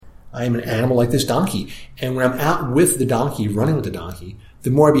I am an animal like this donkey. And when I'm out with the donkey, running with the donkey, the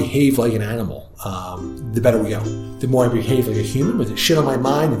more I behave like an animal, the better we go. The more I behave like a human with the shit on my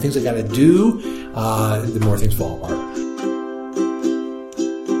mind and things I got to do, the more things fall apart.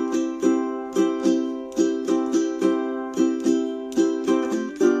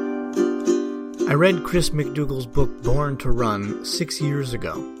 I read Chris McDougall's book Born to Run 6 years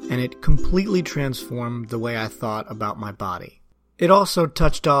ago, and it completely transformed the way I thought about my body. It also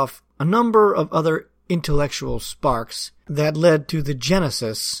touched off a number of other intellectual sparks that led to the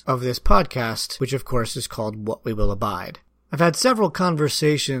genesis of this podcast, which of course is called What We Will Abide. I've had several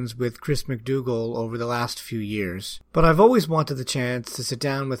conversations with Chris McDougall over the last few years, but I've always wanted the chance to sit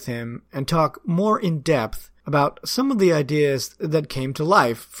down with him and talk more in depth about some of the ideas that came to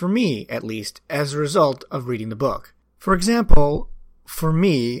life, for me at least, as a result of reading the book. For example, for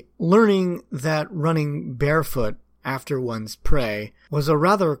me, learning that running barefoot after one's prey was a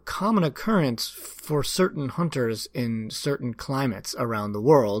rather common occurrence for certain hunters in certain climates around the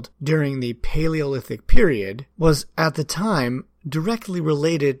world during the Paleolithic period was at the time directly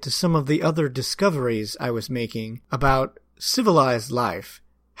related to some of the other discoveries I was making about civilized life,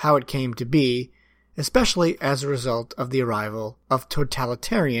 how it came to be, especially as a result of the arrival of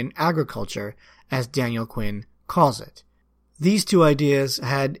totalitarian agriculture, as Daniel Quinn calls it. These two ideas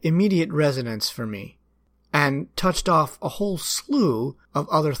had immediate resonance for me, and touched off a whole slew of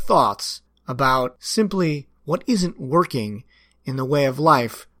other thoughts about simply what isn't working in the way of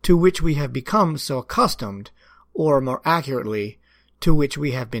life to which we have become so accustomed, or more accurately, to which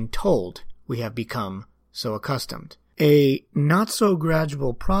we have been told we have become so accustomed. A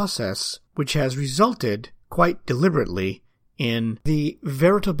not-so-gradual process which has resulted, quite deliberately, in the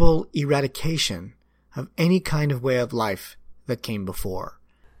veritable eradication of any kind of way of life that came before.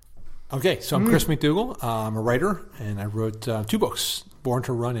 Okay, so I'm Chris McDougall. I'm a writer, and I wrote 2 books, Born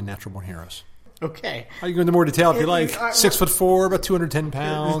to Run and Natural Born Heroes. Okay. I can go into more detail if you like. 6'4", about 210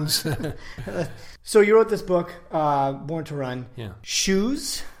 pounds. So you wrote this book, Born to Run. Yeah.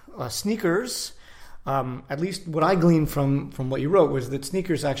 Shoes, sneakers. At least what I gleaned from what you wrote was that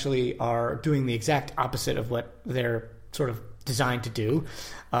sneakers actually are doing the exact opposite of what they're sort of designed to do.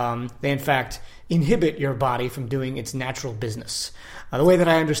 They, in fact, inhibit your body from doing its natural business. The way that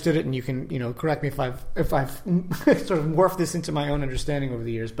I understood it, and you can correct me if I've sort of morphed this into my own understanding over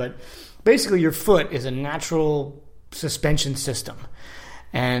the years, but basically your foot is a natural suspension system,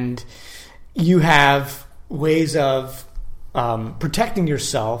 and you have ways of protecting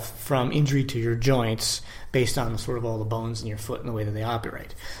yourself from injury to your joints based on sort of all the bones in your foot and the way that they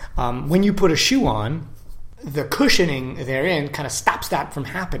operate. When you put a shoe on, the cushioning therein kind of stops that from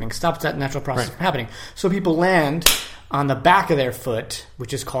happening, stops that natural process from happening. So people land on the back of their foot,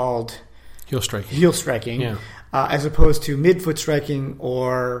 which is called heel striking, yeah. As opposed to midfoot striking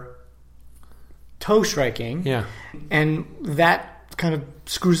or toe striking. Yeah. And that kind of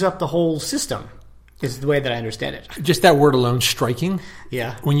screws up the whole system, is the way that I understand it. Just that word alone, striking.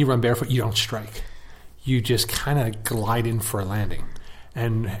 Yeah. When you run barefoot, you don't strike. You just kind of glide in for a landing.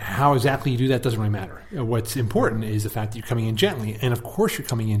 And how exactly you do that doesn't really matter. What's important is the fact that you're coming in gently. And of course you're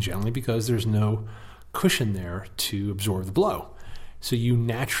coming in gently because there's no cushion there to absorb the blow. So you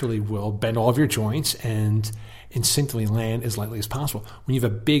naturally will bend all of your joints and instinctively land as lightly as possible. When you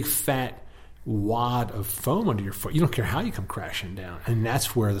have a big fat wad of foam under your foot, you don't care how you come crashing down. And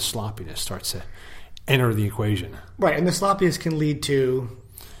that's where the sloppiness starts to enter the equation. Right, and the sloppiness can lead to,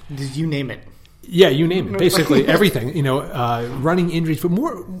 you name it. Yeah, you name it. Basically everything. Running injuries, but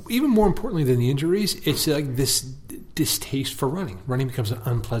even more importantly than the injuries, it's like this distaste for running. Running becomes an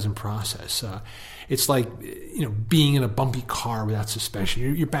unpleasant process. It's like being in a bumpy car without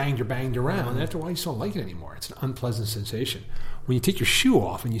suspension. You're banged around, and after a while you just don't like it anymore. It's an unpleasant sensation. When you take your shoe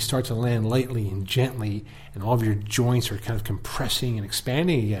off and you start to land lightly and gently, and all of your joints are kind of compressing and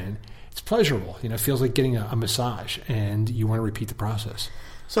expanding again, it's pleasurable. It feels like getting a massage, and you want to repeat the process.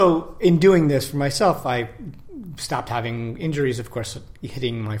 So in doing this for myself, I stopped having injuries. Of course,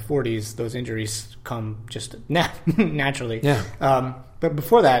 hitting my 40s, those injuries come just naturally. Yeah. But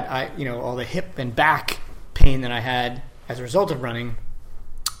before that, all the hip and back pain that I had as a result of running,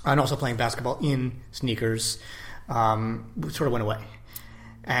 and also playing basketball in sneakers, sort of went away.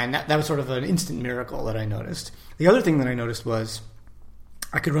 And that was sort of an instant miracle that I noticed. The other thing that I noticed was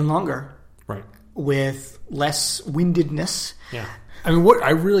I could run longer. Right. With less windedness. Yeah. I mean, what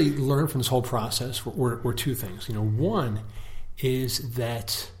I really learned from this whole process were 2 things. One is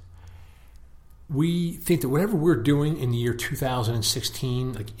that we think that whatever we're doing in the year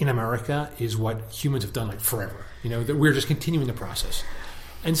 2016, like in America, is what humans have done like forever. That we're just continuing the process.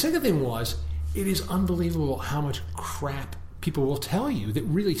 And the second thing was, it is unbelievable how much crap people will tell you that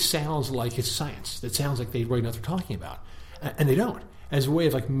really sounds like it's science, that sounds like they really know what they're talking about. And they don't. As a way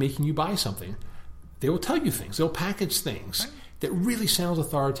of like making you buy something, they will tell you things. They'll package things that really sounds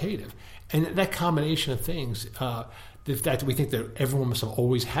authoritative. And that combination of things, the fact that we think that everyone must have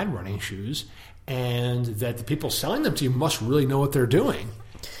always had running shoes and that the people selling them to you must really know what they're doing,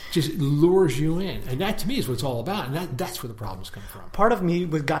 just lures you in. And that, to me, is what it's all about. And that's where the problems come from. Part of me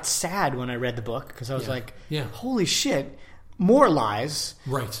got sad when I read the book because I was Yeah. holy shit, more lies.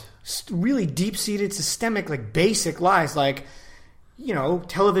 Right. Really deep-seated, systemic, like basic lies, like, you know,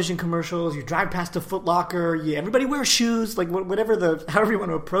 television commercials, you drive past a Foot Locker, everybody wears shoes, like however you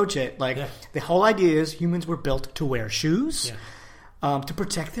want to approach it. Like, the whole idea is humans were built to wear shoes, to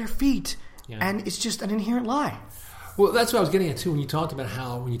protect their feet. Yeah. And it's just an inherent lie. Well, that's what I was getting at, too, when you talked about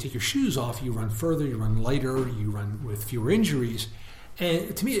how when you take your shoes off, you run further, you run lighter, you run with fewer injuries.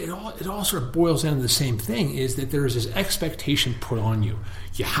 And to me, it all sort of boils down to the same thing, is that there is this expectation put on you.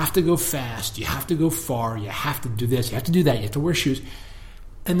 You have to go fast, you have to go far, you have to do this, you have to do that, you have to wear shoes.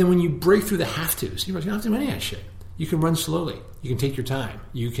 And then when you break through the have-tos, you don't have to do any of that shit. You can run slowly, you can take your time,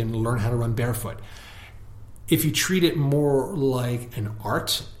 you can learn how to run barefoot. If you treat it more like an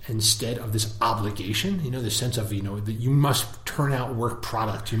art instead of this obligation, you know, the sense of, that you must turn out work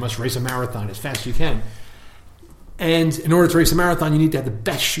product, you must race a marathon as fast as you can. And in order to race a marathon, you need to have the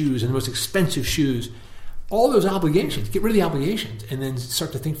best shoes and the most expensive shoes. All those obligations, get rid of the obligations, and then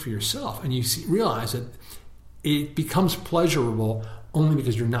start to think for yourself. And you realize that it becomes pleasurable only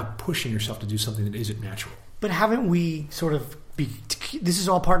because you're not pushing yourself to do something that isn't natural. But haven't we sort of this is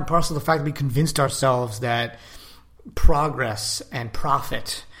all part and parcel of the fact that we convinced ourselves that progress and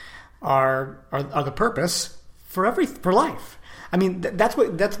profit are the purpose for life. I mean, that's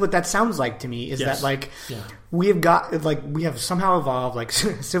what that sounds like to me. Is that we have somehow evolved, like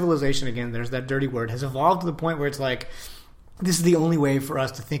civilization again. There's that dirty word, has evolved to the point where it's like this is the only way for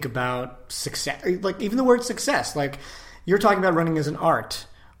us to think about success. Like even the word success, like you're talking about running as an art.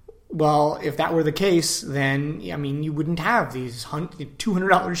 Well, if that were the case, then I mean, you wouldn't have these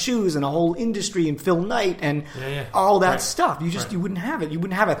 $200 shoes and a whole industry and Phil Knight and all that stuff. You wouldn't have it. You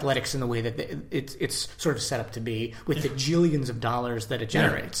wouldn't have athletics in the way that it's sort of set up to be with the jillions of dollars that it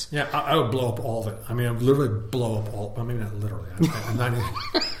generates. Yeah, I would blow up all of it. I mean, I would literally blow up all. I mean, not literally. I'm not even,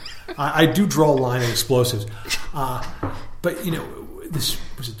 I do draw a line of explosives, but this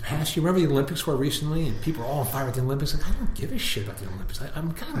was it past year. Remember the Olympics were recently, and people are all on fire with the Olympics. Like, I don't give a shit about the Olympics.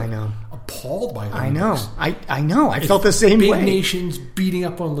 I'm kind of appalled by the Olympics. I know. I felt the same way. Big nations beating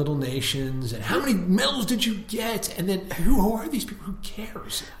up on little nations, and how many medals did you get? And then who are these people? Who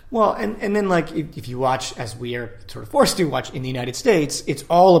cares? Well, and then like if you watch, as we are sort of forced to watch in the United States, it's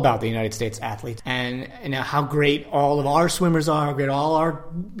all about the United States athletes and how great all of our swimmers are, how great all our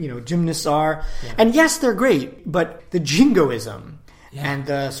gymnasts are, and yes, they're great, but the jingoism. Yeah. And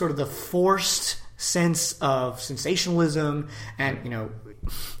the sort of the forced sense of sensationalism, and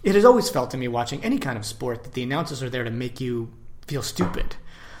it has always felt to me watching any kind of sport that the announcers are there to make you feel stupid,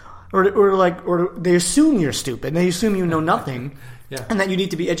 or they assume you're stupid, they assume you know nothing, and that you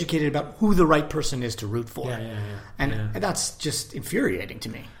need to be educated about who the right person is to root for, and that's just infuriating to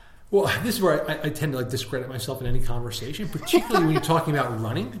me. Well, this is where I tend to discredit myself in any conversation, particularly when you're talking about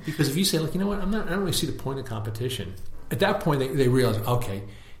running, because if you say you know what, I don't really see the point of competition. At that point, they realize, okay,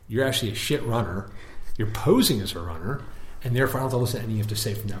 you're actually a shit runner. You're posing as a runner, and therefore I don't have to listen to anything you have to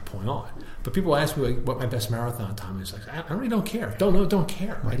say from that point on. But people ask me what my best marathon time is. I really don't care. Don't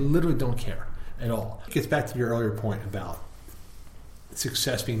care. I literally don't care at all. It gets back to your earlier point about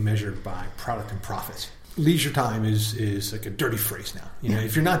success being measured by product and profits. Leisure time is like a dirty phrase now.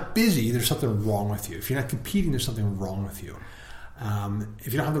 If you're not busy, there's something wrong with you. If you're not competing, there's something wrong with you.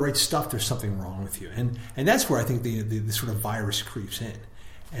 If you don't have the right stuff, there's something wrong with you. And that's where I think the sort of virus creeps in.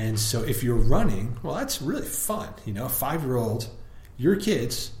 And so if you're running, well, that's really fun. A 5-year-old, your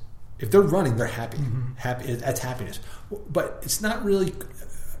kids, if they're running, they're happy. Mm-hmm. Happy, that's happiness. But it's not really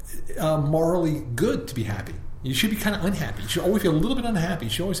morally good to be happy. You should be kind of unhappy. You should always be a little bit unhappy.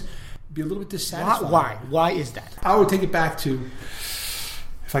 You should always be a little bit dissatisfied. Why? Why is that? I would take it back to,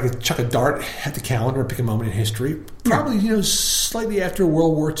 if I could chuck a dart at the calendar and pick a moment in history, probably, slightly after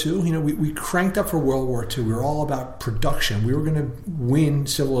World War II, we cranked up for World War II. We were all about production. We were going to win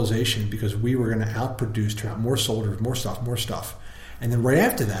civilization because we were going to outproduce, turn out more soldiers, more stuff. And then right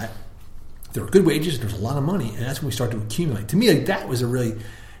after that, there were good wages, there was a lot of money, and that's when we started to accumulate. To me, that was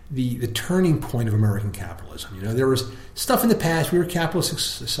the turning point of American capitalism. There was stuff in the past, we were a capitalist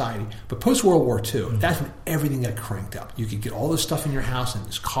society, but post-World War II, that's when everything got cranked up. You could get all this stuff in your house and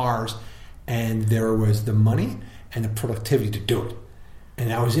these cars, and there was the money and the productivity to do it. And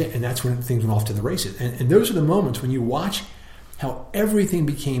that was it. And that's when things went off to the races. And those are the moments when you watch how everything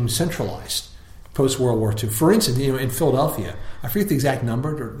became centralized post-World War II. For instance, in Philadelphia, I forget the exact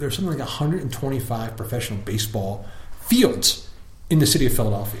number, there's something like 125 professional baseball fields in the city of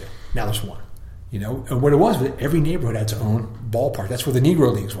Philadelphia. Now there's one. And what it was every neighborhood had its own ballpark. That's where the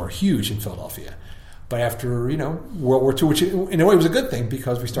Negro Leagues were huge in Philadelphia. But after, World War II, which in a way was a good thing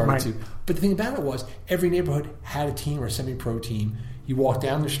because we started to. But the thing about it was every neighborhood had a team or a semi-pro team. You walked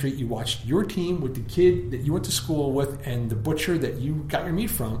down the street, you watched your team with the kid that you went to school with and the butcher that you got your meat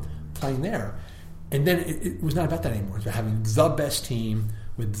from playing there. And then it was not about that anymore. It was about having the best team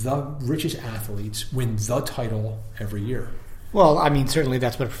with the richest athletes win the title every year. Well, I mean, certainly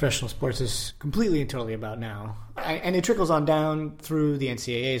that's what professional sports is completely and totally about now. And it trickles on down through the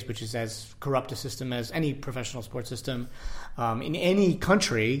NCAAs, which is as corrupt a system as any professional sports system in any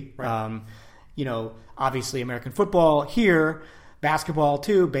country. Right. Obviously American football here, basketball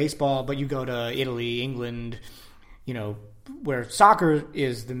too, baseball, but you go to Italy, England, where soccer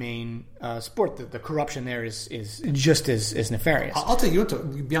is the main sport, the corruption there is just as nefarious. I'll tell you,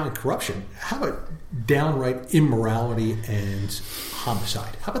 beyond corruption, how about downright immorality and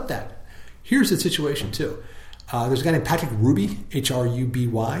homicide? How about that? Here's the situation, too. There's a guy named Patrick Ruby,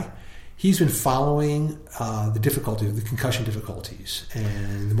 Hruby. He's been following the concussion difficulties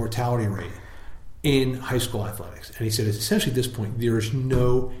and the mortality rate in high school athletics. And he said, essentially at this point, there is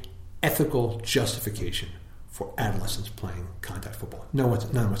no ethical justification for adolescents playing contact football. None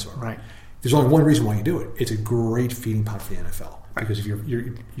whatsoever. Right. There's only one reason why you do it. It's a great feeding pot for the NFL. Because if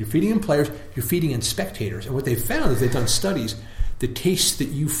you're feeding in players, you're feeding in spectators. And what they've found is they've done studies, the tastes that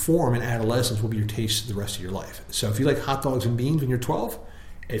you form in adolescence will be your tastes the rest of your life. So if you like hot dogs and beans when you're 12,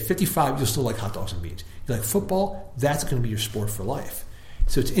 at 55 you'll still like hot dogs and beans. You like football, that's going to be your sport for life.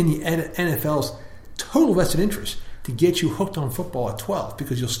 So it's in the NFL's total vested interest to get you hooked on football at 12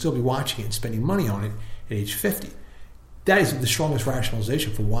 because you'll still be watching it and spending money on it at age 50. That is the strongest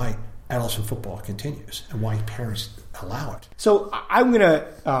rationalization for why adolescent football continues and why parents allow it. So I'm going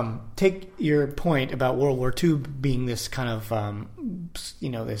to take your point about World War II being this kind of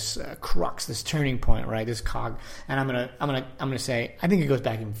this crux, this turning point, right? This cog, and I'm going to say I think it goes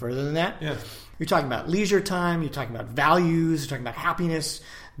back even further than that. Yeah. You're talking about leisure time. You're talking about values. You're talking about happiness,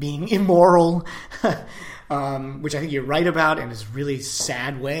 being immoral, which I think you're right about in this really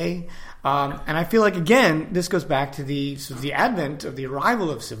sad way. And I feel like, again, this goes back to the advent of the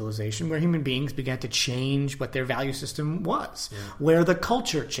arrival of civilization, where human beings began to change what their value system was, where the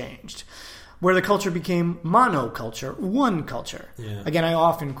culture changed, where the culture became monoculture, one culture. Yeah. Again, I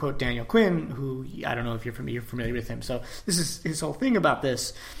often quote Daniel Quinn, who I don't know if you're familiar with him. So this is his whole thing about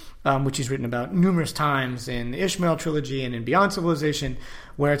this, which he's written about numerous times in the Ishmael trilogy and in Beyond Civilization,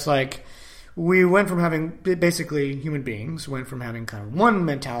 where it's like, we went from having, basically human beings went from having kind of one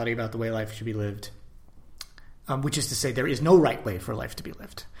mentality about the way life should be lived, which is to say there is no right way for life to be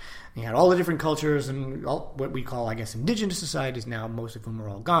lived. And you had all the different cultures and all what we call, I guess, indigenous societies now, most of whom are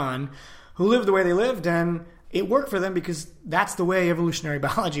all gone, who lived the way they lived, and it worked for them because that's the way evolutionary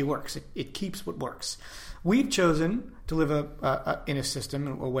biology works. It keeps what works. We've chosen to live in a system,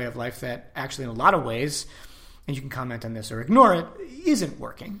 a way of life that actually in a lot of ways, and you can comment on this or ignore it, isn't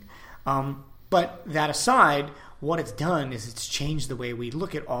working. But that aside, what it's done is it's changed the way we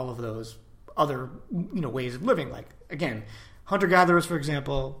look at all of those other, ways of living. Like, again, hunter-gatherers, for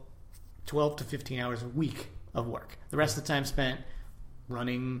example, 12 to 15 hours a week of work. The rest of the time spent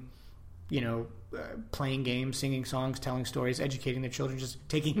running, playing games, singing songs, telling stories, educating their children, just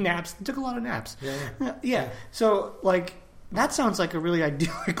taking naps. They took a lot of naps. Yeah. So, that sounds like a really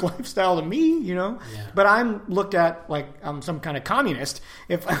idyllic lifestyle to me, Yeah. But I'm looked at like I'm some kind of communist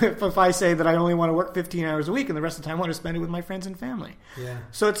if I say that I only want to work 15 hours a week and the rest of the time I want to spend it with my friends and family. Yeah.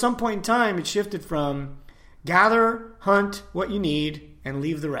 So at some point in time, it shifted from gather, hunt what you need, and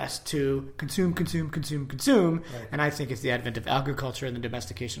leave the rest to consume. Right. And I think it's the advent of agriculture and the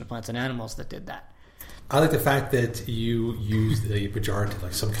domestication of plants and animals that did that. I like the fact that you use the pejorative,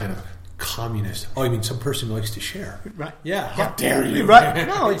 like some kind of communist. Oh, you mean some person who likes to share? Right. Yeah. How dare you? Right.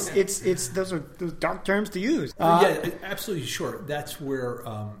 No, it's those are dark terms to use. Yeah, absolutely. Sure. That's where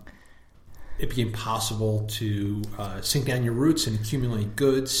it became possible to sink down your roots and accumulate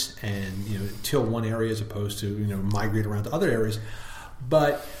goods and till one area as opposed to migrate around to other areas.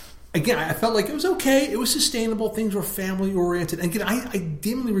 But again, I felt like it was okay. It was sustainable. Things were family oriented. And again, I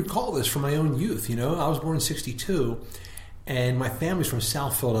dimly recall this from my own youth. I was born in '62. And my family's from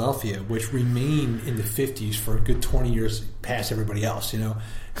South Philadelphia, which remained in the 50s for a good 20 years past everybody else,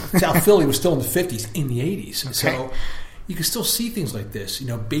 South Philly was still in the 50s, in the 80s. Okay. So you can still see things like this,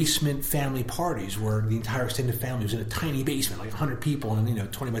 basement family parties where the entire extended family was in a tiny basement, like 100 people in,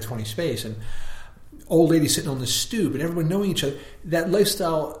 20 by 20 space. And old lady sitting on the stoop and everyone knowing each other. That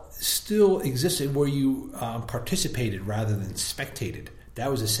lifestyle still existed where you participated rather than spectated.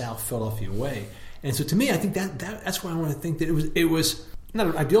 That was the South Philadelphia way. And so to me, I think that's why I want to think that it was not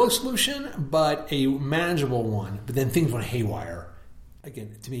an ideal solution, but a manageable one. But then things went haywire.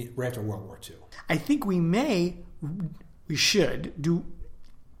 Again, to me, right after World War II. I think we should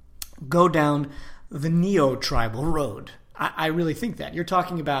go down the neo-tribal road. I really think that. You're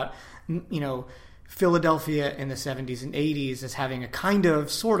talking about, Philadelphia in the 70s and 80s as having a kind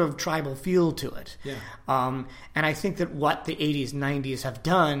of sort of tribal feel to it. Yeah. And I think that what the 80s, 90s have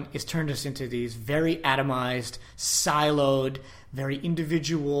done is turned us into these very atomized, siloed, very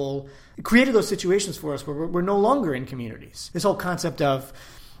individual, created those situations for us where we're no longer in communities. This whole concept of,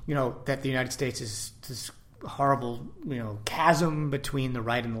 that the United States is this horrible, chasm between the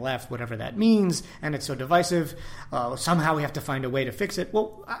right and the left, whatever that means, and it's so divisive. Somehow we have to find a way to fix it.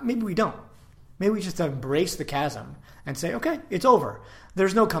 Well, maybe we don't. Maybe we just embrace the chasm and say, okay, it's over.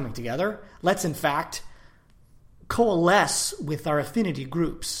 There's no coming together. Let's, in fact, coalesce with our affinity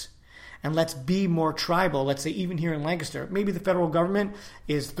groups. And let's be more tribal. Let's say even here in Lancaster, maybe the federal government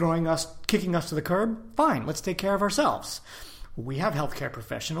is kicking us to the curb. Fine, let's take care of ourselves. We have healthcare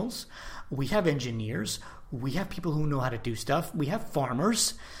professionals. We have engineers. We have people who know how to do stuff. We have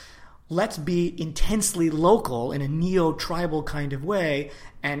farmers. Let's be intensely local in a neo-tribal kind of way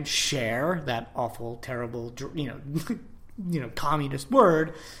and share that awful, terrible, communist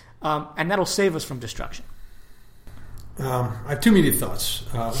word, and that'll save us from destruction. I have two immediate thoughts.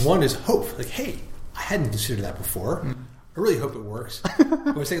 One is hope. Like, hey, I hadn't considered that before. I really hope it works.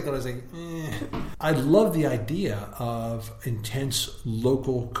 I was thinking that I was like, I love the idea of intense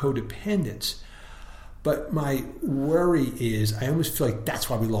local codependence. But my worry is I almost feel like that's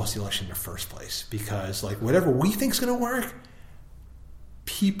why we lost the election in the first place. Because like whatever we think is going to work,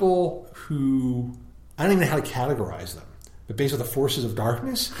 people who, I don't even know how to categorize them, but based on the forces of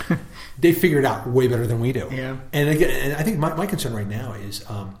darkness, they figure it out way better than we do. Yeah. And again, and I think my concern right now is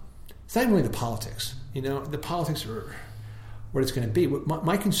it's not even really the politics. The politics are what it's going to be.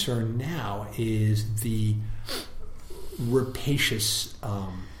 My concern now is the rapacious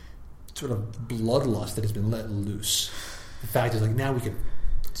sort of bloodlust that has been let loose. The fact is, like, now we can,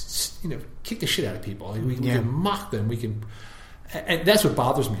 kick the shit out of people. We can mock them. We can, and that's what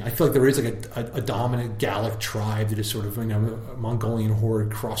bothers me. I feel like there is like a dominant Gallic tribe that is sort of a Mongolian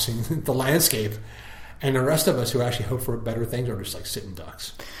horde crossing the landscape, and the rest of us who actually hope for better things are just like sitting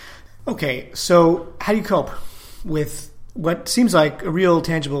ducks. Okay, so how do you cope with what seems like a real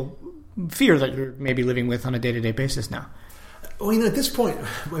tangible fear that you're maybe living with on a day-to-day basis now? Well, at this point,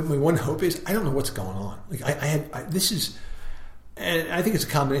 my one hope is I don't know what's going on. Like this is, and I think it's a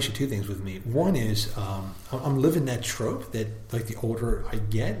combination of two things with me. One is I'm living that trope that like the older I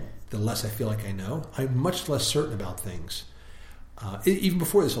get, the less I feel like I know. I'm much less certain about things, even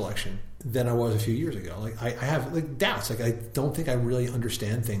before this election, than I was a few years ago. Like I have like doubts. Like I don't think I really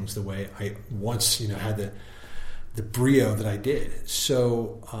understand things the way I once had the brio that I did.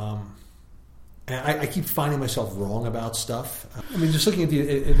 So. I keep finding myself wrong about stuff. I mean, just looking at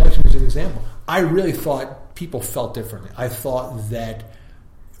the election as an example, I really thought people felt differently. I thought that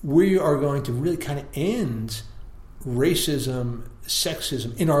we are going to really kind of end racism,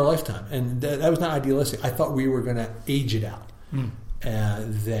 sexism in our lifetime. And that was not idealistic. I thought we were going to age it out.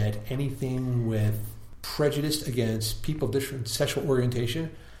 That anything with prejudice against people of different sexual orientation,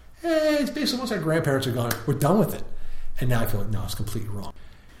 it's basically once our grandparents are gone, we're done with it. And now I feel like, no, it's completely wrong.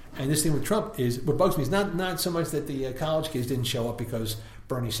 And this thing with Trump is, what bugs me is not so much that the college kids didn't show up because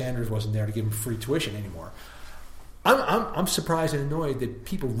Bernie Sanders wasn't there to give them free tuition anymore. I'm surprised and annoyed that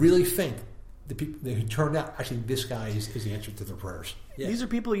people really think the people who turned out, actually this guy is the answer to their prayers. Yeah. These are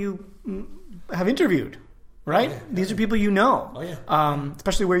people you have interviewed, right? Oh, yeah. These are people you know. Oh, yeah.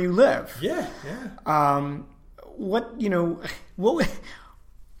 Especially where you live. Yeah, yeah. What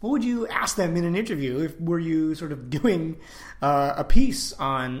would you ask them in an interview if were you sort of doing a piece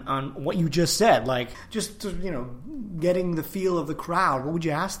on what you just said, like just getting the feel of the crowd? What would you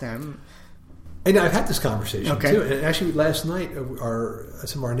ask them? And I've had this conversation too. And actually, last night,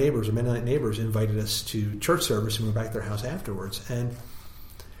 some of our neighbors, our Mennonite neighbors, invited us to church service, and we went back to their house afterwards. And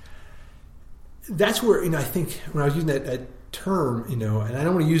that's where I think when I was using that term, and I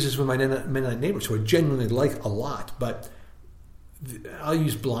don't want to use this with my Mennonite neighbors, who I genuinely like a lot, but I'll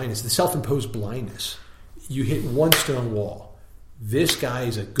use blindness, the self-imposed blindness. You hit one stone wall. This guy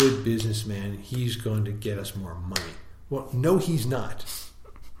is a good businessman. He's going to get us more money. Well, no, he's not.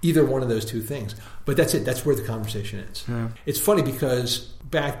 Either one of those two things. But that's it. That's where the conversation ends. Yeah. It's funny because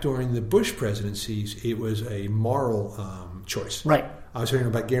back during the Bush presidencies, it was a moral choice. Right. I was hearing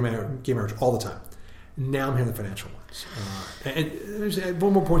about gay marriage all the time. Now I'm hearing the financial ones. And there's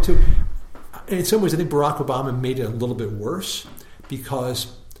one more point too. In some ways, I think Barack Obama made it a little bit worse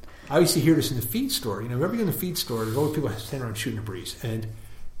because I used to hear this in the feed store. Whenever you're in the feed store, there's always people standing around shooting a breeze. And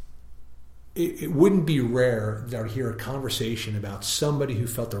it wouldn't be rare that I would hear a conversation about somebody who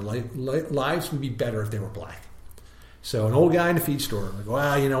felt their lives would be better if they were black. So an old guy in the feed store, like,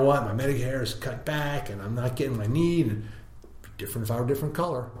 well, you know what, my Medicare is cut back and I'm not getting what I need. And it'd be different if I were a different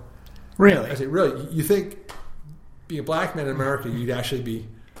color. Really? I say, really? You think being a black man in America, you'd actually be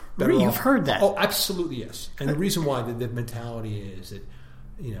better off? You've heard that? Oh, absolutely, yes. And the reason why the mentality is that,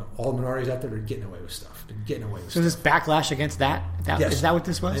 all minorities out there are getting away with stuff. They're getting away with stuff. So this backlash against that? Yes. Is that what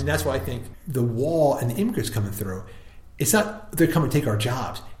this was? And that's why I think the wall and the immigrants coming through, it's not they're coming to take our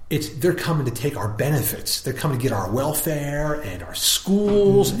jobs. It's they're coming to take our benefits. They're coming to get our welfare and our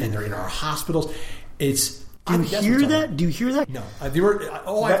schools, and they're in our hospitals. It's Do you hear that? Do you hear that? No.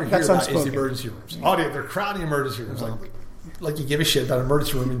 All I ever hear about is the unspoken. emergency rooms. Oh, they're crowding emergency rooms. Like you give a shit about an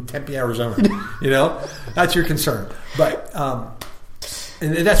emergency room in Tempe, Arizona. That's your concern. But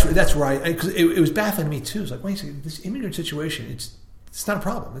and that's right. Because it was baffling to me too. It's like, wait a second, this immigrant situation, it's not a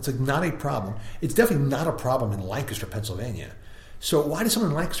problem. It's like not a problem. It's definitely not a problem in Lancaster, Pennsylvania. So why does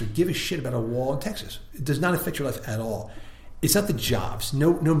someone in Lancaster give a shit about a wall in Texas? It does not affect your life at all. It's not the jobs.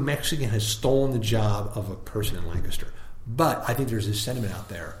 No Mexican has stolen the job of a person in Lancaster. But I think there's this sentiment out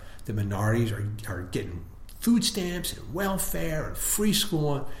there that minorities are getting food stamps and welfare and free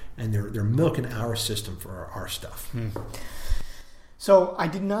schooling, and they're milking our system for our stuff. So I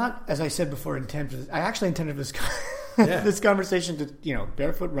did not, as I said before, I actually intended this this conversation to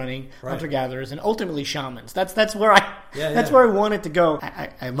barefoot running, hunter-gatherers, and ultimately shamans. That's where where I wanted to go.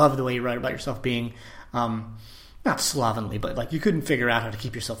 I love the way you write about yourself being not slovenly, but like you couldn't figure out how to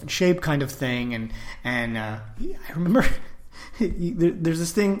keep yourself in shape, kind of thing. And I remember there's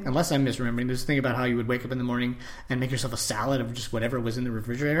this thing, unless I'm misremembering, there's this thing about how you would wake up in the morning and make yourself a salad of just whatever was in the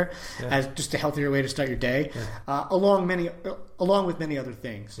refrigerator as just a healthier way to start your day, along with many other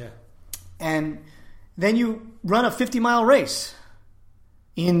things. Yeah. And then you run a 50-mile race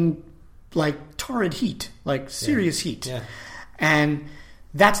in like torrid heat, like serious heat. Yeah. And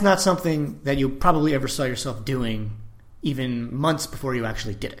that's not something that you probably ever saw yourself doing even months before you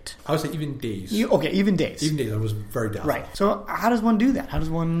actually did it. I would say even days. Even days. Even days. I was very doubtful. Right. So how does one do that? How does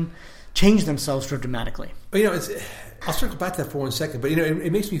one change themselves so dramatically? Well, I'll circle back to that for 1 second, but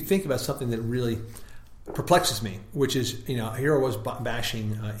it makes me think about something that really perplexes me, which is, here I was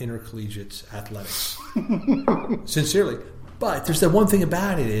bashing intercollegiate athletics. Sincerely. But there's that one thing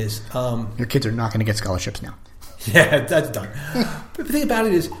about it is... your kids are not going to get scholarships now. Yeah, that's done. But the thing about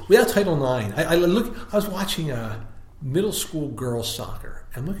it is, without Title IX, I was watching middle school girls soccer,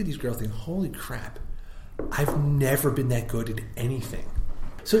 and look at these girls thinking, holy crap, I've never been that good at anything.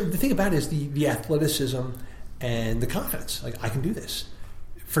 So the thing about it is the athleticism and the confidence. Like, I can do this.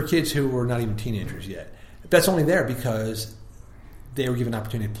 For kids who were not even teenagers yet. That's only there because they were given an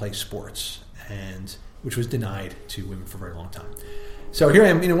opportunity to play sports, and which was denied to women for a very long time. So here I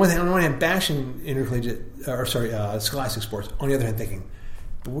am, on one hand bashing scholastic sports. On the other hand, thinking,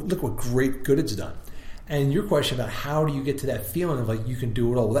 but look what great good it's done. And your question about how do you get to that feeling of like you can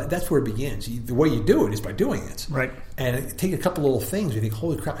do it all? Well, that's where it begins. The way you do it is by doing it. Right. And take a couple little things. You think,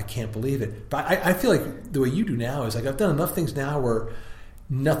 holy crap, I can't believe it. But I feel like the way you do now is like I've done enough things now where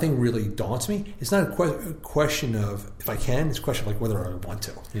nothing really daunts me. It's not a question of if I can. It's a question of like whether I want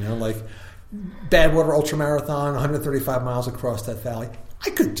to. Like Badwater Ultramarathon, 135 miles across that valley. I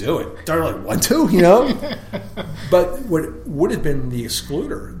could do it. Do I really want to, But what would have been the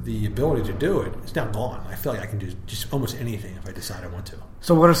excluder, the ability to do it, is now gone. I feel like I can do just almost anything if I decide I want to.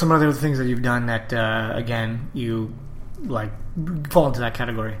 So what are some other things that you've done that, again, you like fall into that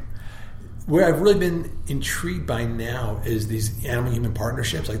category? Where I've really been intrigued by now is these animal-human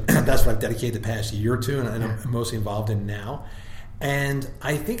partnerships. Like that's what I've dedicated the past year or two, and I'm mostly involved in now. And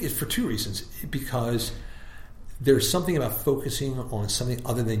I think it's for two reasons. Because there's something about focusing on something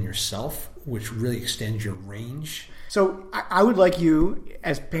other than yourself, which really extends your range. So I would like you,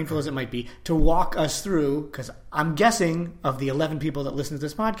 as painful as it might be, to walk us through, because I'm guessing of the 11 people that listen to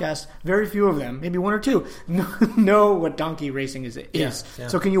this podcast, very few of them, maybe one or two, know what donkey racing is. Yeah.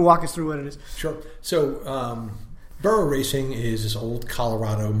 So can you walk us through what it is? Sure. So burro racing is this old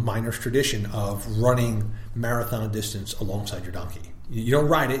Colorado miners' tradition of running marathon distance alongside your donkey. You don't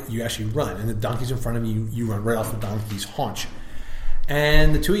ride it, you actually run. And the donkey's in front of you, you run right off the donkey's haunch.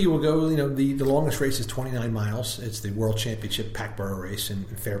 And the two of you will go, the longest race is 29 miles. It's the World Championship Pack Burro race in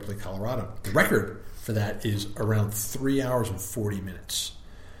Fairplay, Colorado. The record for that is around 3 hours and 40 minutes.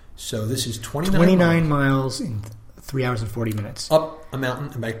 So this is 29 miles in 3 hours and 40 minutes. Up a mountain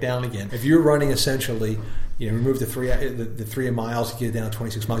and back down again. If you're running essentially, remove the 3 miles to get it down to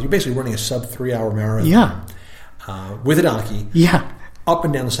 26 miles, you're basically running a sub 3 hour marathon. Yeah. With a donkey. Yeah. Up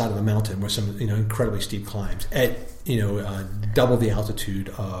and down the side of a mountain with some incredibly steep climbs at double the altitude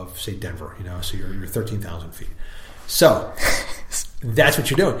of, say, Denver. So you're 13,000 feet. So that's what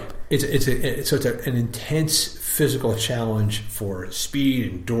you're doing. It's an intense physical challenge for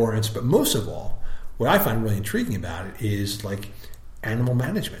speed, endurance, but most of all, what I find really intriguing about it is like animal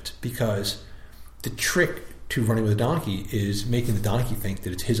management, because the trick to running with a donkey is making the donkey think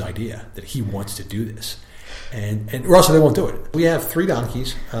that it's his idea, that he wants to do this. Or else they won't do it. We have 3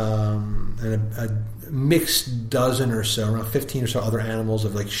 donkeys and a mixed dozen or so, around 15 or so other animals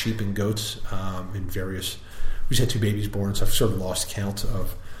of like sheep and goats in various. We just had 2 babies born, so I've sort of lost count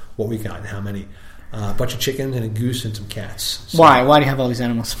of what we got and how many. A bunch of chickens and a goose and some cats. So, why? Why do you have all these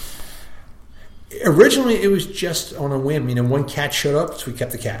animals? Originally, it was just on a whim. One cat showed up, so we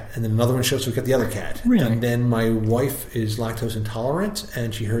kept the cat. And then another one showed up, so we kept the other cat. Really? And then my wife is lactose intolerant,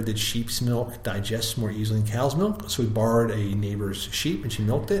 and she heard that sheep's milk digests more easily than cow's milk. So we borrowed a neighbor's sheep, and she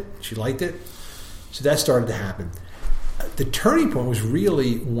milked it. She liked it. So that started to happen. The turning point was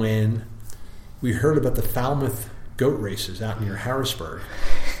really when we heard about the Falmouth goat races out near Harrisburg,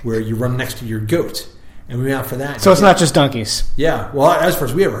 where you run next to your goat. And we went out for that. So it's not just donkeys. Yeah. Well, as far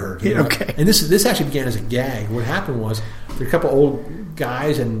as we ever heard. Okay. And this actually began as a gag. What happened was there were a couple old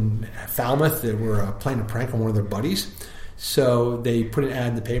guys in Falmouth that were playing a prank on one of their buddies. So they put an ad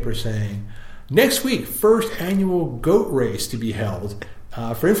in the paper saying, next week, first annual goat race to be held.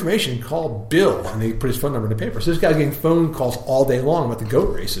 For information, call Bill. And they put his phone number in the paper. So this guy's getting phone calls all day long about the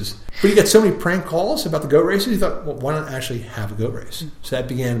goat races. But he got so many prank calls about the goat races, he thought, well, why not actually have a goat race? So that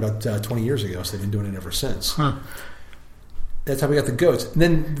began about 20 years ago, so they've been doing it ever since. Huh. That's how we got the goats. And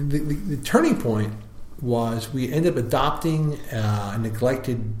then the turning point was we ended up adopting a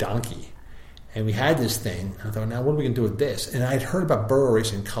neglected donkey. And we had this thing. I thought, now what are we going to do with this? And I had heard about burro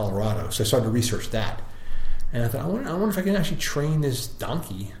racing in Colorado, so I started to research that. And I thought, I wonder if I can actually train this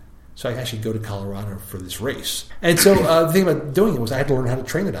donkey so I can actually go to Colorado for this race. And so the thing about doing it was I had to learn how to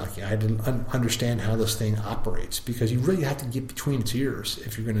train the donkey. I had to understand how this thing operates, because you really have to get between its ears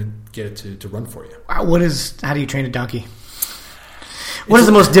if you're going to get it to run for you. How do you train a donkey? What is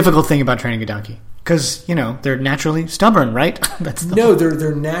the most difficult thing about training a donkey? Because, they're naturally stubborn, right?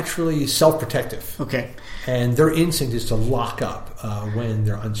 They're naturally self-protective. Okay. And their instinct is to lock up when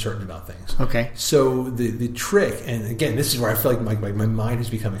they're uncertain about things. Okay. So the trick, and again, this is where I feel like my mind has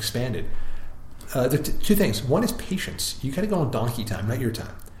become expanded. There are 2 things. One is patience. You got to go on donkey time, not your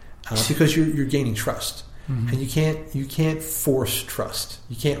time, because you're gaining trust, and you can't force trust.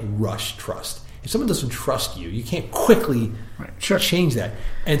 You can't rush trust. If someone doesn't trust you, you can't quickly change that.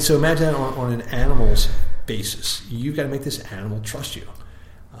 And so imagine on an animal's basis, you've got to make this animal trust you.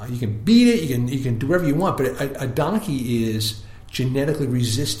 You can beat it, you can do whatever you want, but a donkey is genetically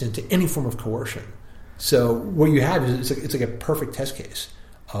resistant to any form of coercion. So what you have is it's like a perfect test case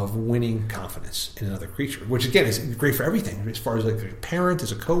of winning confidence in another creature, which again is great for everything, as far as like a parent,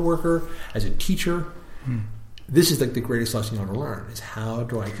 as a coworker, as a teacher. This is like the greatest lesson you'll ever learn, is how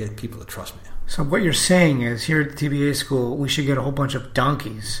do I get people to trust me? So what you're saying is, here at the TBA school, we should get a whole bunch of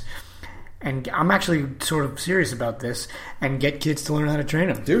donkeys. And I'm actually sort of serious about this, and get kids to learn how to train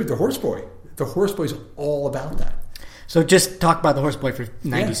them. Dude, the horse boy. The horse boy is all about that. So just talk about the horse boy for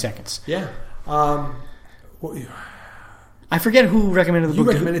 90 seconds. Yeah. I forget who recommended the book.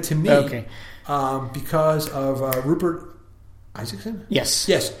 You recommended it to me. Okay. Because of Rupert Isaacson? Yes.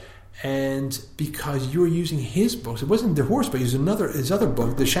 Yes. And because you were using his books. It wasn't the horse boy. It was his other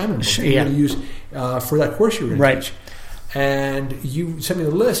book, the Shaman book, that you were going to use for that course you were going to teach. And you sent me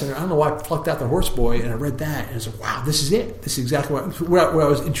the list, and I don't know why I plucked out the horse boy, and I read that, and I said, wow, this is it. This is exactly what I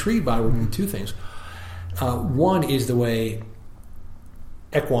was intrigued by. Were the 2 things. One is the way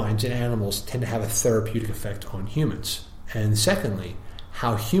equines and animals tend to have a therapeutic effect on humans. And secondly,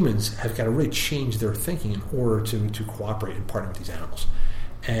 how humans have got to really change their thinking in order to cooperate and partner with these animals.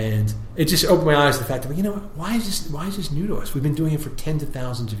 And it just opened my eyes to the fact that, why is this new to us? We've been doing it for tens of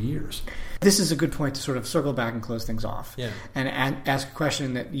thousands of years. This is a good point to sort of circle back and close things off. Yeah. And ask a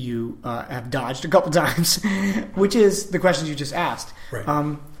question that you have dodged a couple times, which is the questions you just asked.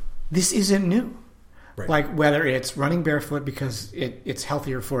 Right. This isn't new. Right. Like whether it's running barefoot because it's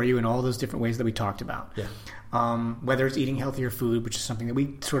healthier for you in all those different ways that we talked about. Yeah. Whether it's eating healthier food, which is something that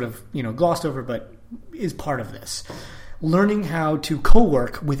we sort of glossed over, but is part of this. Learning how to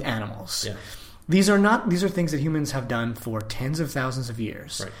co-work with animals. Yeah. These are things that humans have done for tens of thousands of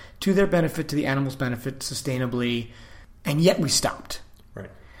years, right, to their benefit, to the animals' benefit, sustainably, and yet we stopped.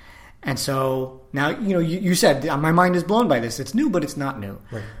 Right. And so now, you said my mind is blown by this. It's new, but it's not new.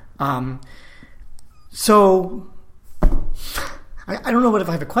 Right. So I don't know if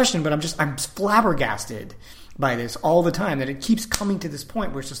I have a question, but I'm flabbergasted by this all the time, that it keeps coming to this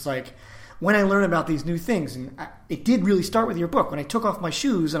point where it's just like, when I learn about these new things, and it did really start with your book, when I took off my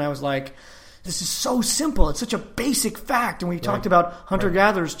shoes and I was like, this is so simple. It's such a basic fact. And we talked about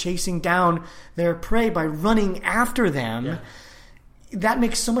hunter-gatherers chasing down their prey by running after them. Yeah. That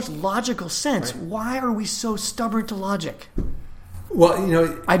makes so much logical sense. Right. Why are we so stubborn to logic?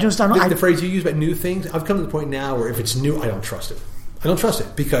 Well, I just don't know. The phrase you use about new things, I've come to the point now where if it's new, I don't trust it. I don't trust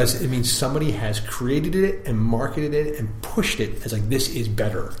it because it means somebody has created it and marketed it and pushed it as like, this is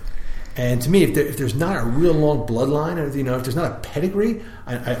better. And to me, if there's not a real long bloodline, or if there's not a pedigree,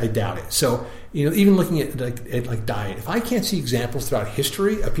 I doubt it. So even looking at like diet, if I can't see examples throughout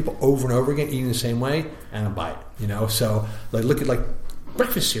history of people over and over again eating the same way, I don't buy it. So like look at like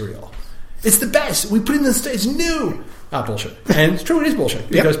breakfast cereal, it's the best. We put it in the it's new. Bullshit. And it's true, it is bullshit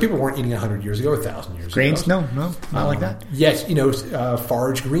because people weren't eating 100 years ago, 1,000 years Grains? ago. No, not like that. Yes,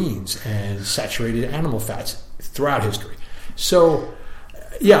 forage greens and saturated animal fats throughout history. So.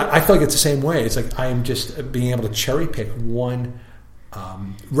 Yeah, I feel like it's the same way. It's like I am just being able to cherry pick one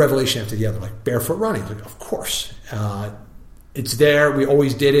revelation after the other, like barefoot running. Like, of course, it's there. We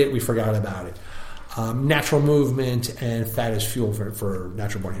always did it. We forgot about it. Natural movement and fat as fuel for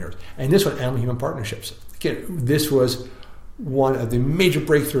natural-born heroes. And this one, animal-human partnerships. Again, this was one of the major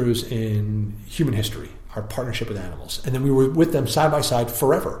breakthroughs in human history, our partnership with animals. And then we were with them side by side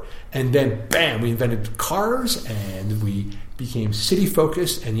forever. And then, bam, we invented cars and we became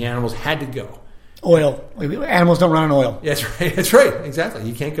city-focused and the animals had to go. Oil. Animals don't run on oil. That's right. That's right. Exactly.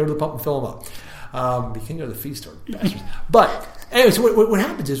 You can't go to the pump and fill them up. You can't go to the feed store. But anyway, so what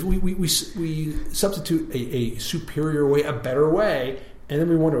happens is we substitute a superior way, a better way, and then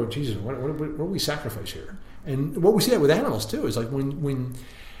we wonder, Jesus, what do we sacrifice here? And what we see that with animals, too, is like when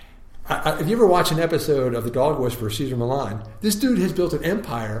if you ever watch an episode of The Dog Whisperer, Cesar Millan, this dude has built an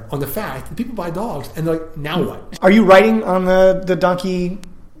empire on the fact that people buy dogs, and they're like, now what? Are you writing on the donkey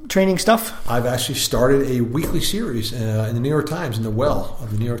training stuff? I've actually started a weekly series in the New York Times, in the Well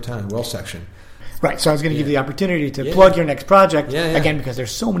of the New York Times, Well section. Right, so I was going to give you the opportunity to plug your next project, again, because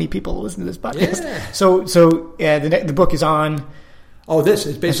there's so many people who listen to this podcast. Yeah. So the book is on... Oh, this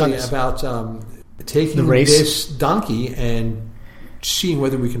is basically about taking this donkey and seeing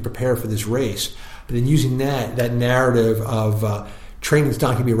whether we can prepare for this race, but then using that narrative of training this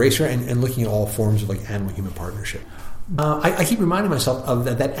donkey to be a racer and looking at all forms of like animal-human partnership. I keep reminding myself of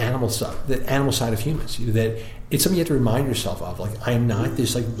that animal stuff, that animal side of humans. That it's something you have to remind yourself of. Like, I am not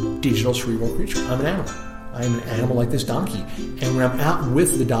this like digital cerebral creature. I'm an animal. I'm an animal like this donkey. And when I'm out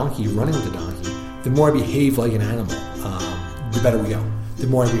with the donkey, running with the donkey, the more I behave like an animal, the better we go. The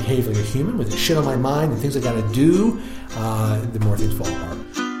more I behave like a human with the shit on my mind and things I got to do, the more things fall apart.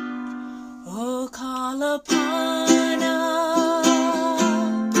 Oh, call upon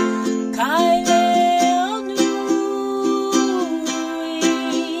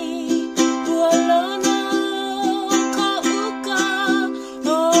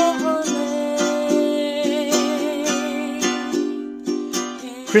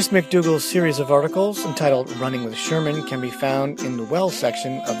Chris McDougall's series of articles entitled Running with Sherman can be found in the Well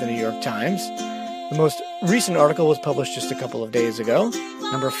section of the New York Times. The most recent article was published just a couple of days ago,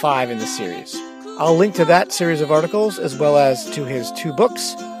 number 5 in the series. I'll link to that series of articles as well as to his 2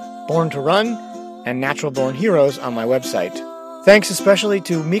 books, Born to Run and Natural Born Heroes, on my website. Thanks especially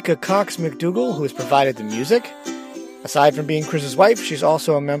to Mika Cox McDougall, who has provided the music. Aside from being Chris's wife, she's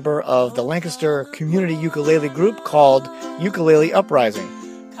also a member of the Lancaster community ukulele group called Ukulele Uprising.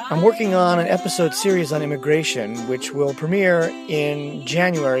 I'm working on an episode series on immigration, which will premiere in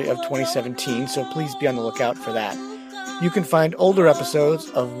January of 2017, so please be on the lookout for that. You can find older episodes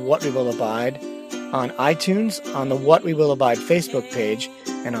of What We Will Abide on iTunes, on the What We Will Abide Facebook page,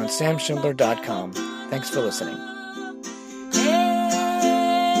 and on samschindler.com. Thanks for listening.